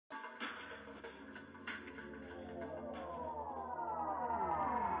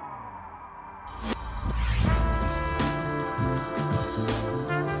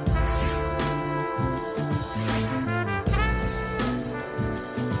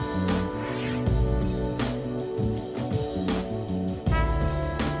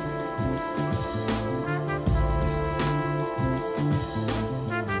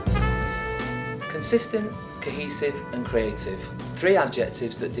Consistent, cohesive and creative. 3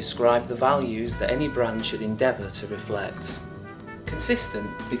 adjectives that describe the values that any brand should endeavour to reflect. Consistent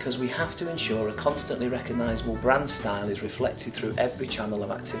because we have to ensure a constantly recognisable brand style is reflected through every channel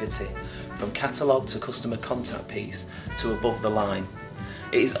of activity, from catalogue to customer contact piece to above the line.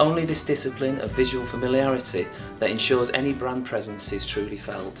 It is only this discipline of visual familiarity that ensures any brand presence is truly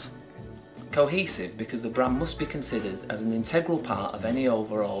felt. Cohesive because the brand must be considered as an integral part of any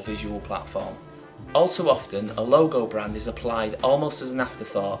overall visual platform. All too often, a logo brand is applied almost as an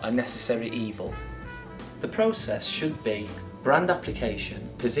afterthought, a necessary evil. The process should be brand application,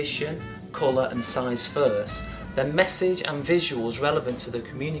 position, colour and size first, then message and visuals relevant to the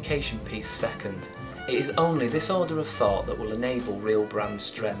communication piece second. It is only this order of thought that will enable real brand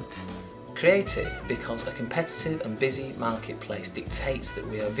strength. Creative because a competitive and busy marketplace dictates that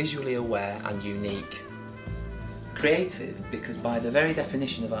we are visually aware and unique. Creative because by the very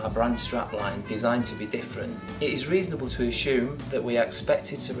definition of our brand strapline, designed to be different, it is reasonable to assume that we are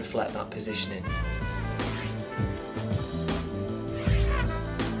expected to reflect that positioning.